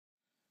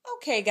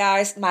Okay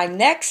guys, my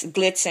next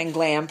glitz and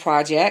glam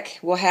project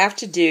will have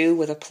to do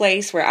with a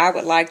place where I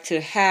would like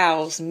to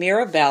house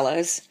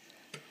Mirabella's,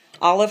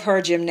 all of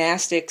her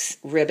gymnastics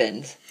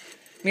ribbons.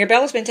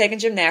 Mirabella's been taking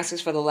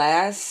gymnastics for the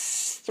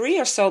last 3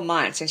 or so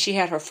months, and she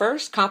had her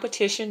first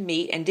competition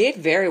meet and did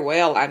very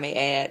well, I may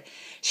add.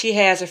 She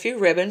has a few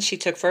ribbons. She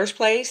took first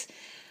place,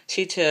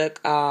 she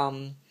took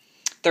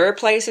third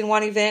place in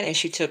one event, and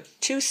she took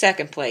 2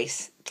 second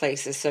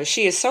places. So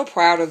she is so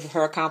proud of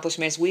her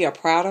accomplishments. We are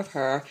proud of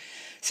her.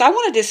 So I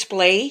want to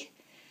display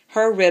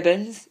her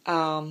ribbons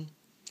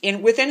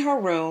within her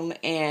room,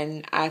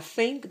 and I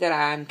think that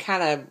I'm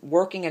kind of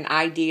working an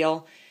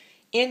ideal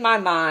in my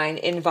mind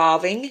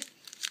involving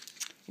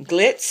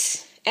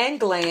glitz and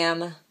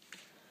glam.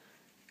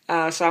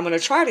 So I'm going to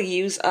try to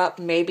use up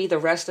maybe the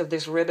rest of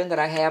this ribbon that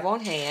I have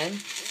on hand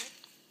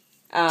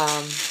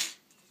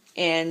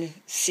and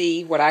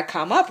see what I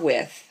come up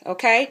with.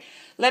 Okay,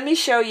 let me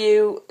show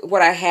you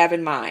what I have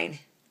in mind.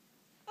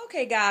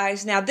 Okay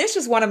guys, now this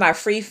is one of my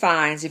free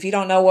finds. If you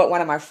don't know what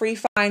one of my free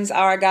finds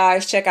are,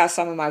 guys, check out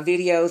some of my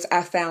videos.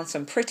 I found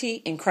some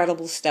pretty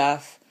incredible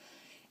stuff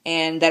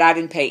and that I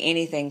didn't pay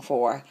anything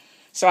for.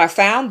 So I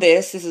found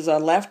this. This is a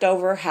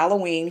leftover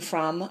Halloween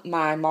from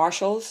my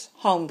Marshall's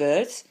Home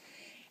Goods.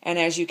 And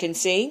as you can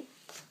see,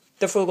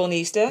 the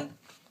Frugalnista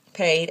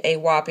paid a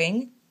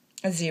whopping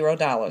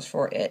 $0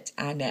 for it.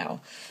 I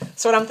know.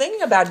 So what I'm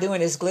thinking about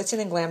doing is glitzing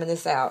and glamming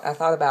this out. I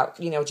thought about,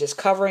 just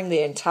covering the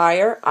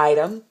entire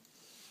item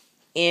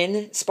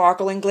in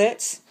sparkle and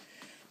glitz,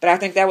 but I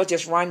think that would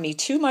just run me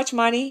too much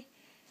money.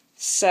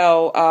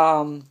 So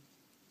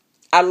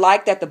I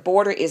like that the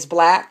border is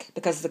black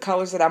because the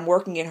colors that I'm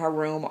working in her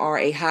room are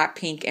a hot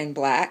pink and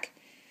black,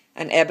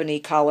 an ebony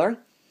color.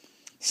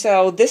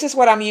 So this is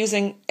what I'm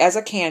using as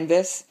a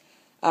canvas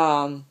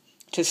to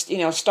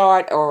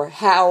start or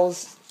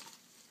house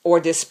or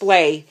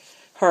display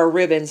her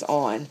ribbons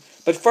on.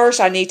 But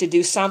first I need to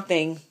do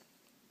something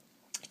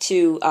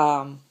to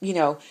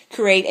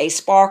create a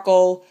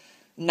sparkle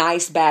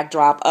nice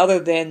backdrop other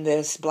than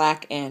this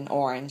black and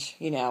orange,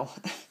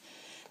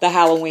 the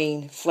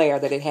Halloween flair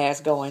that it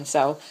has going.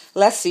 So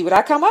let's see what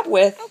I come up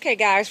with. Okay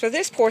guys, for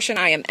this portion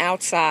I am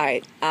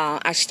outside.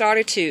 I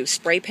started to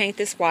spray paint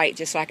this white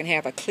just so I can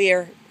have a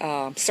clear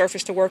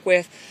surface to work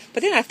with.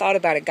 But then I thought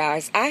about it,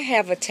 guys. I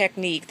have a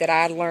technique that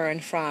I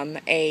learned from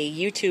a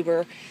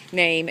YouTuber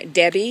named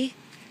Debbie,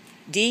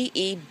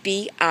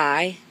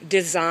 D-E-B-I,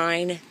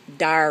 Design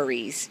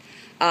Diaries.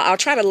 I'll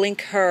try to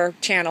link her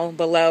channel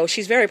below.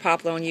 She's very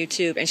popular on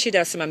YouTube, and she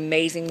does some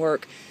amazing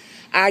work.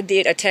 I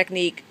did a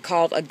technique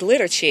called a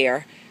glitter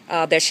chair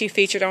that she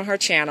featured on her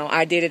channel.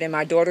 I did it in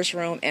my daughter's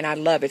room, and I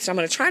love it. So I'm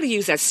going to try to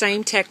use that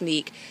same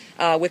technique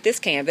with this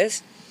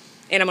canvas.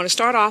 And I'm going to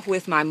start off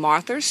with my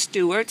Martha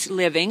Stewart's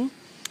Living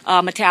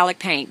metallic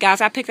paint.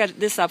 Guys, I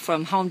picked this up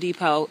from Home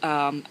Depot,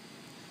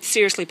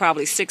 seriously,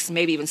 probably 6,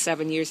 maybe even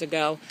 7 years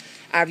ago.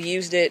 I've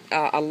used it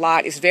a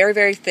lot. It's very,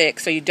 very thick,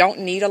 so you don't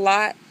need a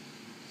lot.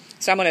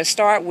 So I'm going to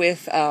start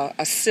with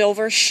a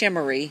silver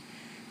shimmery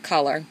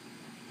color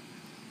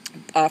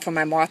from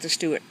my Martha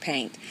Stewart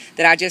paint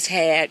that I just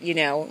had,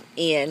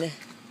 in.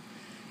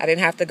 I didn't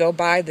have to go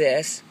buy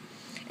this.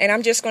 And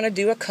I'm just going to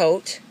do a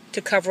coat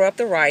to cover up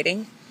the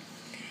writing.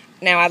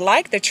 Now, I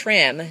like the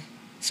trim,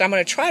 so I'm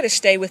going to try to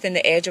stay within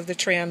the edge of the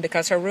trim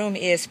because her room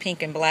is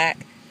pink and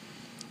black.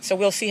 So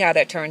we'll see how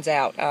that turns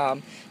out.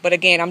 But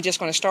again, I'm just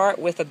going to start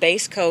with a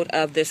base coat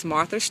of this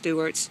Martha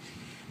Stewart's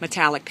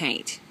metallic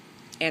paint.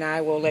 And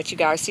I will let you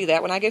guys see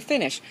that when I get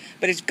finished.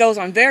 But it goes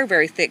on very,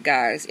 very thick,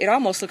 guys. It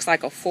almost looks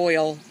like a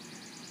foil.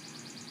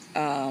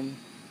 A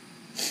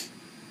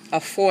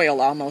foil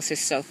almost. Is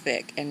so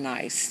thick and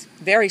nice.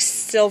 Very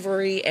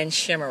silvery and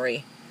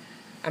shimmery.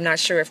 I'm not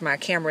sure if my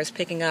camera is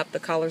picking up the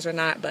colors or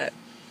not, but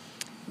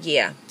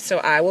yeah. So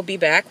I will be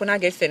back when I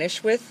get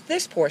finished with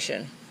this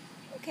portion.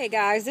 Okay,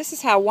 guys, this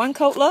is how one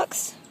coat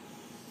looks.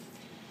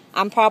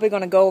 I'm probably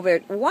going to go over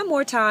it one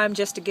more time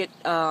just to get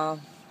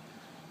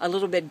a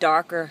little bit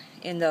darker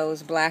in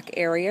those black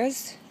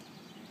areas.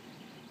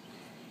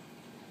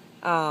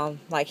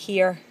 Like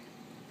here.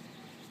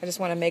 I just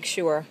want to make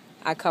sure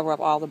I cover up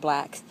all the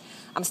blacks.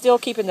 I'm still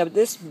keeping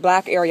this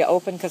black area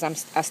open because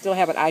I still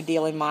have an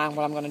ideal in mind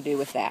what I'm going to do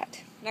with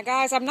that. Now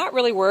guys, I'm not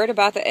really worried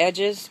about the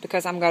edges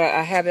because I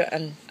have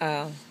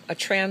a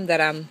trim that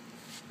I'm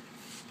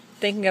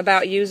thinking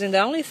about using. The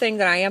only thing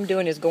that I am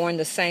doing is going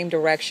the same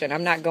direction.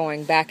 I'm not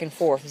going back and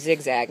forth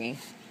zigzagging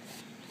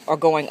or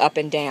going up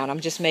and down. I'm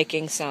just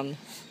making some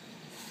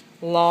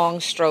long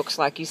strokes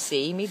like you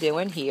see me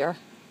doing here.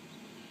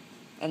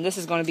 And this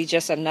is going to be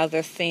just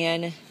another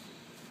thin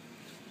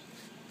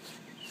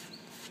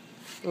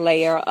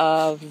layer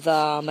of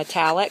the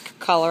metallic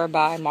color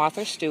by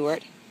Martha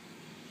Stewart.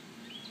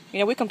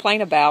 We complain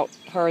about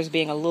hers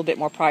being a little bit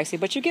more pricey,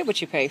 but you get what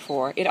you pay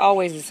for. It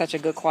always is such a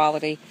good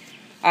quality.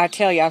 I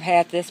tell you, I've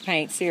had this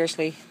paint,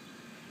 seriously,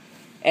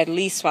 at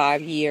least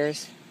 5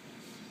 years.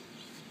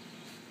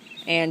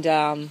 And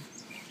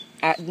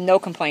no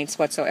complaints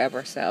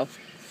whatsoever. So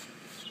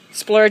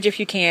splurge if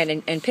you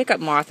can and pick up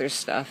Martha's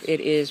stuff. It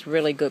is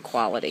really good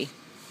quality.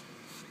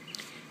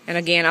 And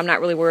again, I'm not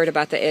really worried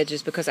about the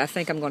edges because I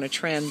think I'm going to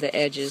trim the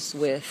edges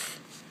with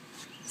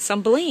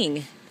some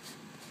bling.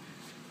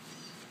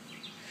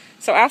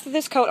 So after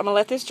this coat, I'm going to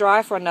let this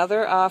dry for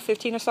another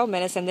 15 or so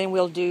minutes, and then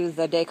we'll do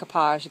the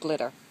Decoupage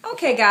glitter.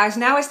 Okay guys,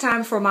 now it's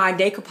time for my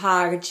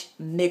Decoupage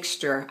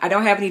mixture. I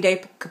don't have any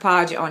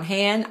Decoupage on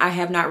hand. I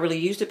have not really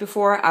used it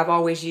before. I've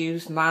always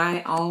used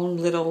my own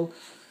little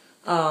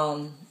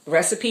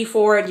recipe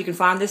for it. You can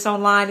find this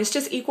online. It's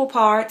just equal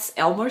parts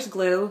Elmer's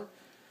glue.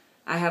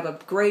 I have a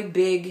great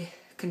big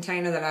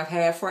container that I've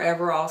had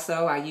forever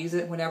also. I use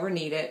it whenever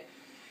needed.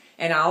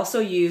 And I also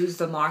use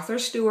the Martha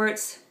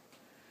Stewart's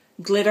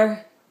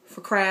glitter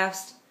for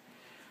crafts.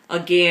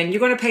 Again,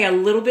 you're going to pay a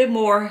little bit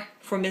more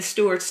for Miss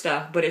Stewart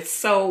stuff, but it's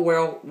so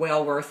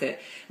well worth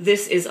it.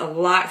 This is a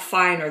lot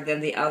finer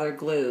than the other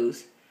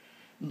glues.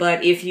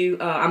 But if you,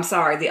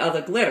 the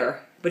other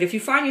glitter. But if you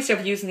find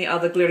yourself using the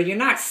other glitter, you're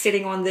not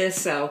sitting on this,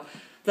 so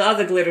the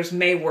other glitters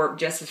may work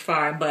just as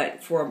fine.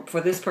 But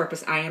for this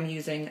purpose, I am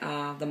using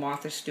the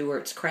Martha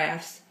Stewart's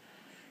Crafts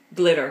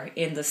glitter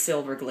in the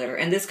silver glitter.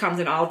 And this comes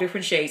in all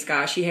different shades,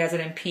 guys. She has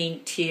it in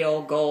pink,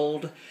 teal,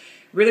 gold.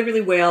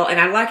 Really well, and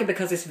I like it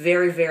because it's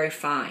very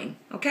fine.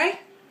 Okay?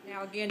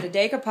 Now again, the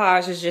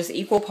Decoupage is just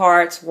equal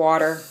parts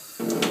water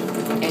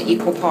and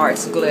equal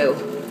parts glue.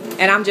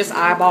 And I'm just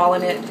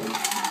eyeballing it.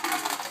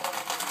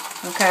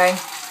 Okay?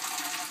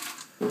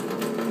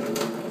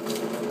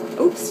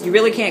 Oops, you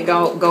really can't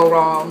go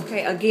wrong.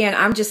 Okay, again,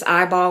 I'm just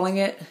eyeballing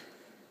it.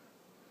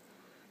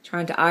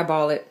 Trying to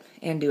eyeball it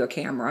and do a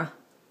camera.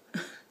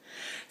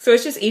 So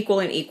it's just equal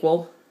and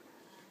equal.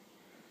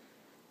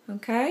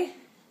 Okay?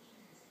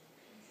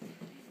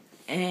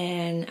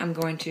 And I'm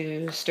going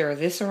to stir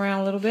this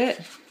around a little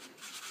bit.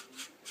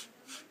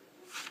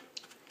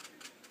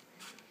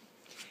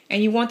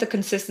 And you want the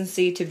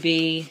consistency to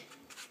be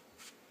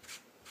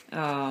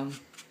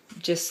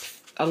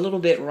just a little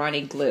bit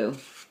runny glue.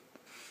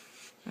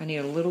 I need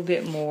a little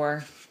bit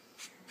more.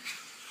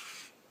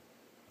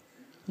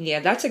 Yeah,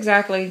 that's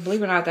exactly,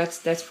 believe it or not,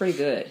 that's pretty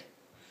good.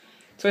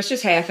 So it's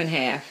just half and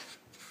half.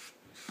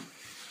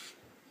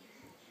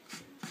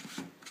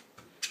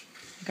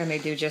 I may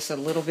do just a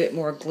little bit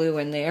more glue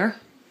in there.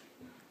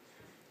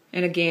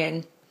 And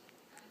again,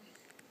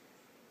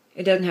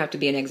 it doesn't have to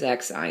be an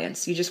exact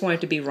science. You just want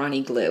it to be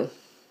runny glue.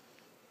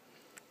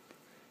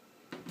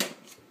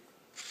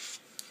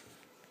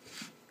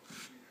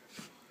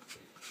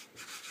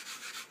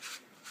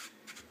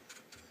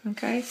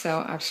 Okay,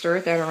 so I've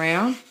stirred that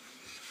around.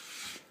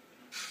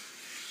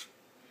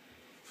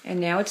 And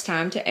now it's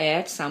time to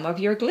add some of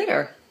your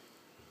glitter.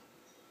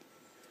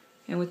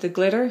 And with the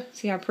glitter,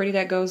 see how pretty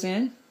that goes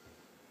in?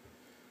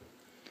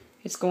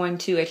 It's going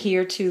to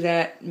adhere to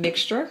that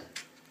mixture.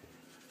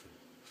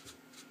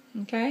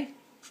 Okay.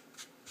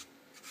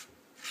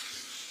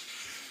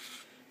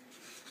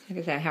 Look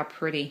at that, how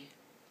pretty.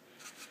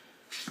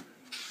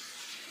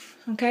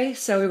 Okay,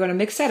 so we're going to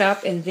mix that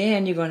up, and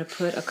then you're going to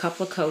put a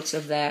couple of coats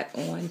of that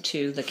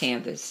onto the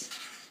canvas.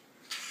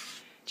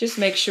 Just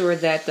make sure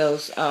that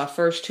those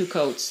first 2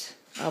 coats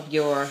of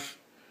your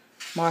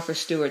Martha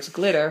Stewart's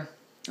glitter,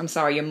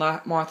 your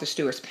Martha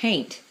Stewart's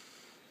paint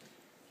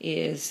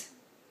is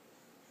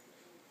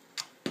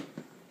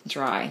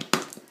dry.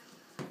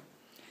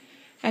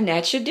 And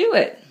that should do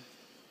it.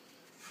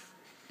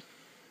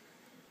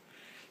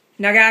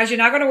 Now guys, you're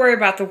not going to worry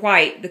about the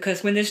white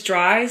because when this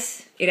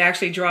dries, it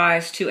actually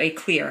dries to a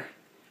clear.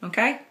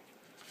 Okay?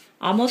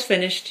 Almost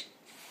finished.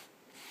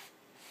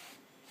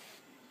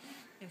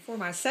 And for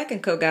my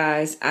second coat,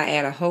 guys, I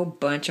add a whole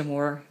bunch of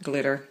more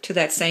glitter to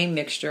that same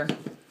mixture.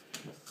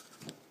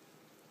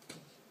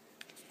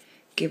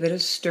 Give it a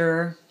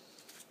stir.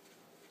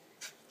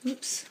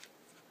 Oops.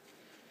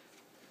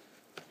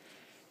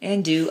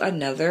 And do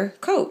another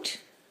coat.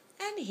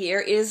 And here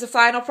is the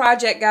final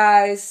project,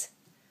 guys.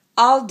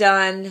 All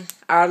done.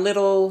 Our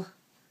little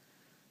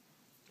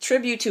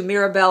tribute to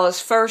Mirabella's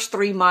first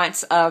 3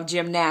 months of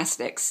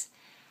gymnastics.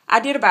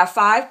 I did about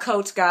 5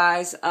 coats,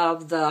 guys,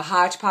 of the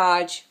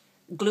Hodgepodge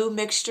glue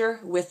mixture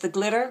with the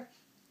glitter.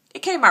 It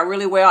came out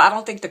really well. I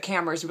don't think the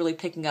camera is really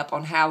picking up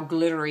on how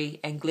glittery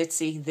and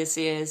glitzy this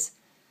is.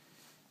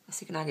 Let's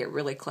see, can I get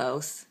really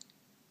close?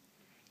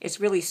 It's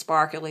really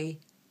sparkly.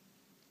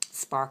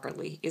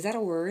 Sparkly. Is that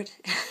a word?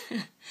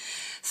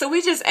 So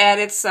we just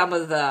added some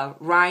of the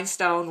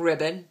rhinestone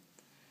ribbon.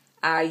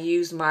 I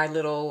used my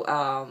little,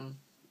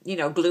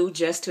 glue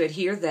just to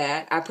adhere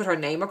that. I put her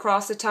name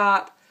across the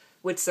top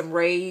with some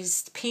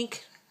raised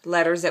pink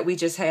letters that we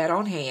just had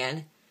on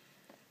hand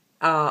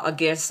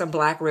against some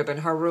black ribbon.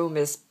 Her room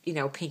is,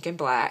 pink and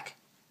black.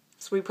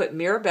 So we put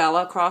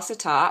Mirabella across the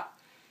top.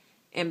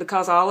 And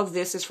because all of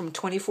this is from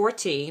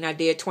 2014, I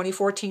did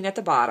 2014 at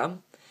the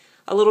bottom.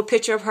 A little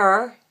picture of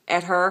her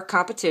at her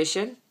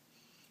competition.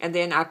 And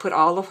then I put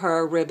all of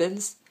her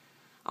ribbons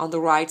on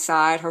the right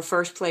side, her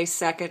first place,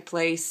 second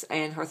place,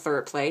 and her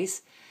third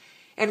place.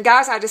 And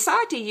guys, I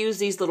decided to use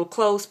these little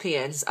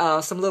clothespins,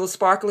 some little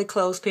sparkly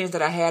clothespins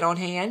that I had on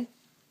hand.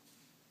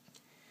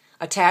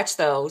 attach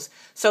those.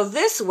 So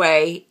this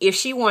way, if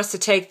she wants to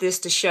take this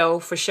to show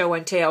for show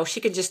and tell, she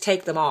can just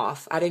take them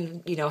off. I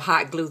didn't,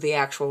 hot glue the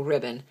actual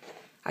ribbon.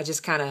 I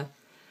just kind of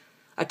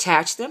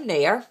attach them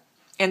there.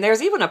 And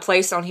there's even a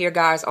place on here,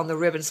 guys, on the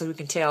ribbon so we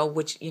can tell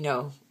which,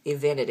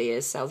 event it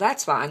is. So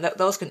that's fine.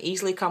 Those can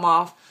easily come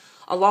off,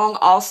 along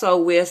also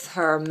with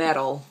her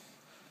metal,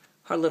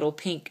 her little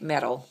pink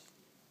metal.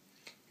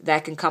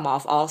 That can come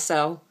off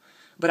also.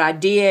 But I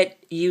did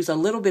use a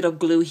little bit of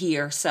glue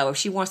here, so if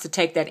she wants to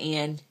take that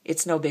in,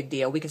 it's no big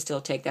deal. We can still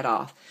take that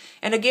off.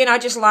 And again, I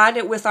just lined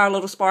it with our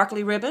little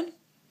sparkly ribbon.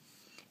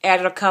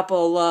 Added a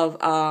couple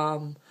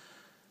of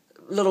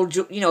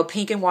little,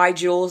 pink and white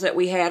jewels that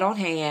we had on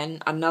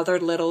hand. Another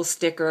little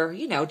sticker,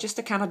 just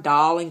to kind of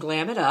doll and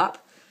glam it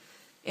up.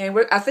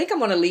 And I think I'm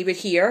going to leave it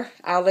here.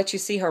 I'll let you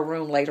see her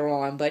room later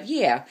on. But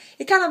yeah,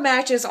 it kind of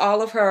matches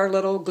all of her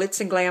little glitz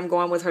and glam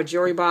going with her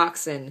jewelry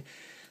box and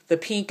the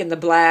pink and the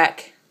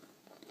black,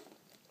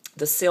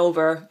 the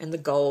silver and the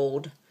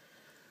gold.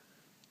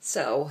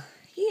 So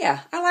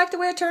yeah, I like the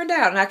way it turned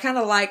out, and I kind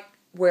of like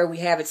where we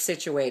have it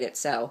situated.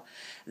 So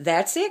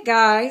that's it,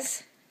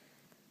 guys.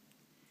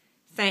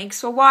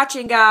 Thanks for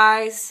watching,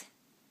 guys.